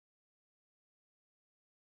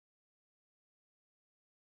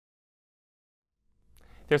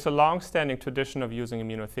There's a long-standing tradition of using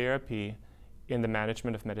immunotherapy in the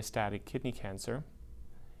management of metastatic kidney cancer.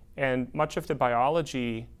 And much of the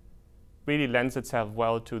biology really lends itself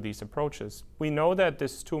well to these approaches. We know that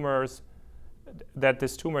this tumor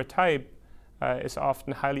type is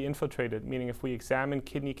often highly infiltrated, meaning if we examine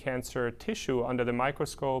kidney cancer tissue under the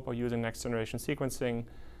microscope or using next-generation sequencing,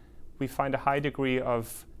 we find a high degree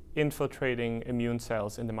of infiltrating immune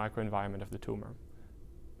cells in the microenvironment of the tumor.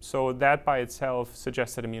 So that by itself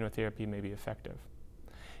suggests that immunotherapy may be effective.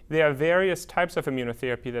 There are various types of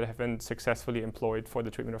immunotherapy that have been successfully employed for the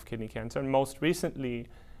treatment of kidney cancer, and most recently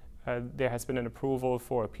there has been an approval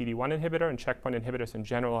for a PD-1 inhibitor, and checkpoint inhibitors in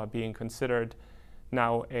general are being considered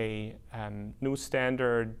now a new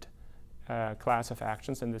standard class of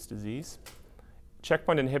actions in this disease.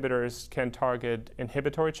 Checkpoint inhibitors can target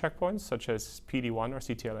inhibitory checkpoints such as PD-1 or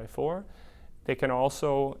CTLA-4. They can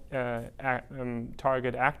also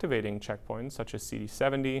target activating checkpoints such as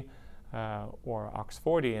CD70 or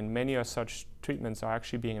OX40, and many of such treatments are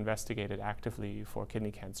actually being investigated actively for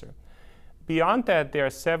kidney cancer. Beyond that, there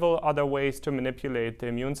are several other ways to manipulate the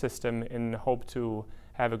immune system in hope to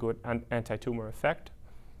have a good anti-tumor effect.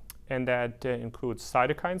 And that includes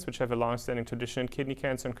cytokines, which have a long-standing tradition in kidney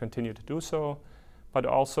cancer and continue to do so, but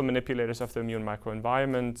also manipulators of the immune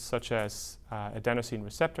microenvironment, such as adenosine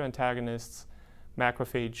receptor antagonists,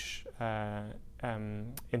 macrophage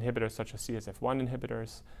inhibitors such as CSF1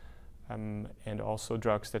 inhibitors, and also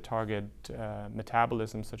drugs that target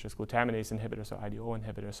metabolism such as glutaminase inhibitors or IDO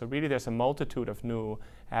inhibitors. So really there's a multitude of new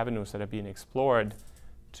avenues that are being explored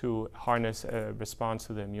to harness a response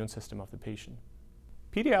to the immune system of the patient.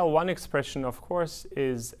 PD-L1 expression, of course,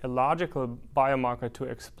 is a logical biomarker to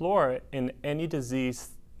explore in any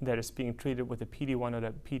disease that is being treated with a PD-1 or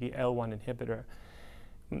the PD-L1 inhibitor.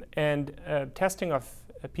 And testing of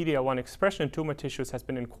PD-L1 expression in tumor tissues has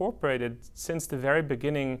been incorporated since the very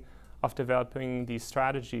beginning of developing these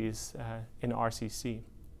strategies in RCC.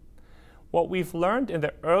 What we've learned in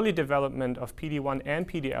the early development of PD-1 and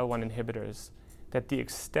PD-L1 inhibitors, that the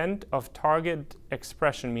extent of target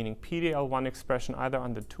expression, meaning PD-L1 expression either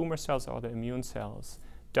on the tumor cells or the immune cells,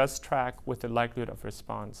 does track with the likelihood of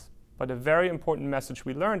response. But a very important message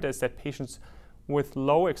we learned is that patients with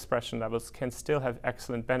low expression levels can still have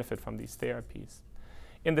excellent benefit from these therapies.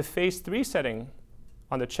 In the phase 3 setting,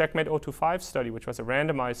 on the CheckMate 025 study, which was a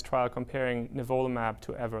randomized trial comparing nivolumab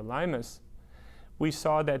to everolimus, we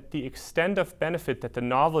saw that the extent of benefit that the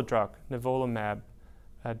novel drug, nivolumab,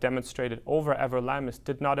 demonstrated over everolimus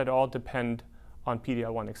did not at all depend on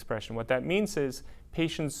PD-L1 expression. What that means is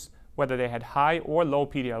patients, whether they had high or low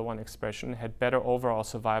PD-L1 expression, had better overall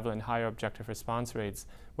survival and higher objective response rates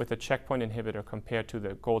with a checkpoint inhibitor compared to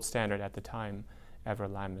the gold standard at the time,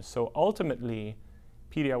 everolimus. So ultimately,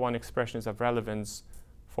 PD-L1 expression is of relevance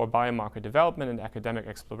for biomarker development and academic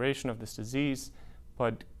exploration of this disease,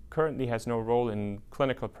 but currently has no role in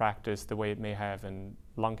clinical practice the way it may have in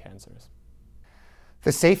lung cancers.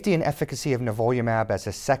 The safety and efficacy of nivolumab as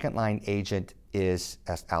a second-line agent is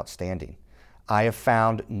outstanding. I have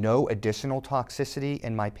found no additional toxicity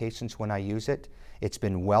in my patients when I use it. It's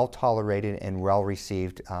been well tolerated and well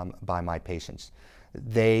received by my patients.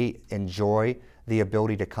 They enjoy the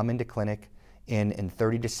ability to come into clinic in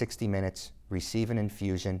 30 to 60 minutes, receive an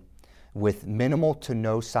infusion with minimal to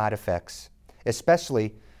no side effects.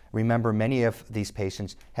 Especially, remember, many of these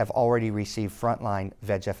patients have already received frontline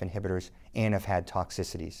VEGF inhibitors and have had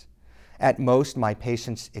toxicities. At most, my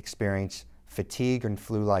patients experience fatigue and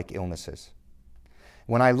flu-like illnesses.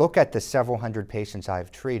 When I look at the several hundred patients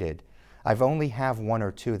I've treated, I've only have one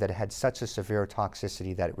or two that had such a severe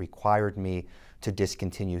toxicity that it required me to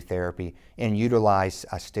discontinue therapy and utilize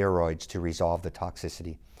steroids to resolve the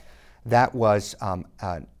toxicity. That was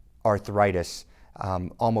arthritis,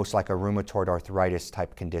 almost like a rheumatoid arthritis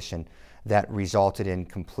type condition that resulted in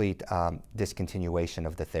complete discontinuation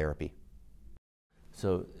of the therapy.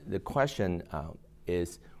 So the question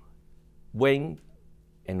is when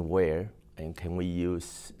and where and can we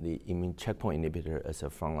use the immune checkpoint inhibitor as a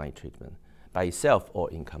frontline treatment by itself or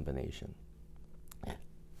in combination?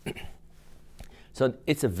 So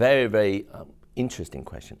it's a very, very interesting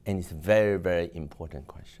question, and it's a very, very important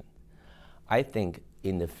question. I think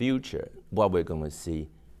in the future, what we're going to see,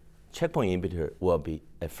 checkpoint inhibitor will be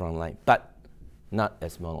a frontline, but not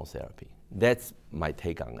as monotherapy. That's my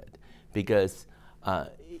take on it, because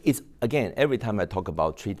it's, again, every time I talk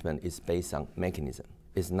about treatment, it's based on mechanism.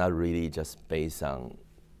 It's not really just based on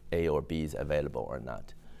A or B is available or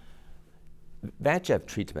not. VEGF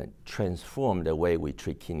treatment transformed the way we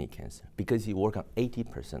treat kidney cancer because you work on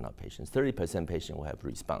 80% of patients. 30% patients will have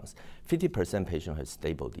response. 50% patients have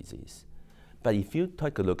stable disease. But if you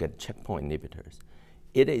take a look at checkpoint inhibitors,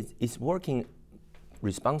 it's working,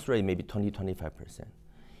 response rate maybe 20-25%,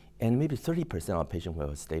 and maybe 30% of patients who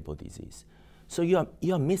have stable disease. So you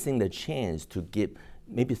are missing the chance to give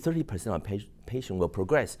maybe 30% of patients will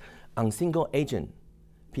progress on single agent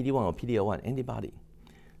PD-1 or PD-L1 antibody.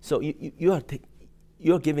 So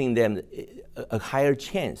you're giving them a higher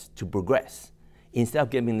chance to progress instead of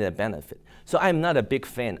giving them benefit. So I'm not a big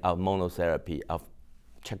fan of monotherapy of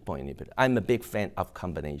checkpoint inhibitor. I'm a big fan of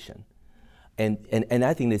combination. And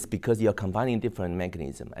I think it's because you're combining different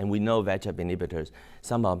mechanisms. And we know VEGF inhibitors,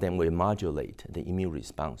 some of them will modulate the immune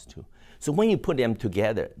response too. So when you put them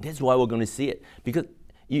together, that's why we're going to see it. Because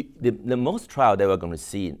the most trial that we're going to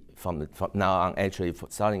see from now on, actually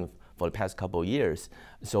starting for the past couple of years,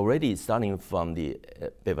 it's already starting from the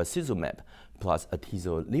bevacizumab plus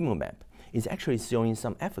atezolizumab. It's actually showing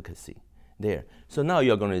some efficacy there. So now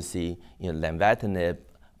you're going to see lenvatinib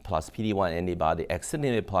plus PD-1 antibody,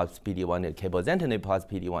 axitinib plus PD-1, cabozantinib plus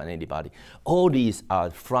PD-1 antibody. All these are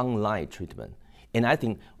frontline treatment. And I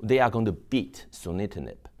think they are going to beat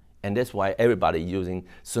sunitinib. And that's why everybody using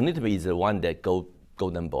sunitinib is the one that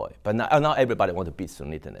golden boy. But not everybody wants to beat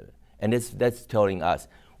sunitinib. And that's telling us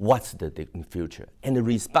what's the future. And the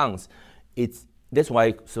response, that's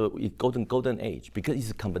why it's golden age, because it's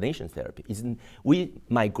a combination therapy. We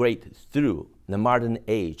migrate through the modern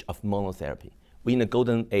age of monotherapy. We in the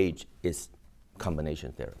golden age is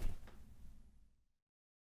combination therapy.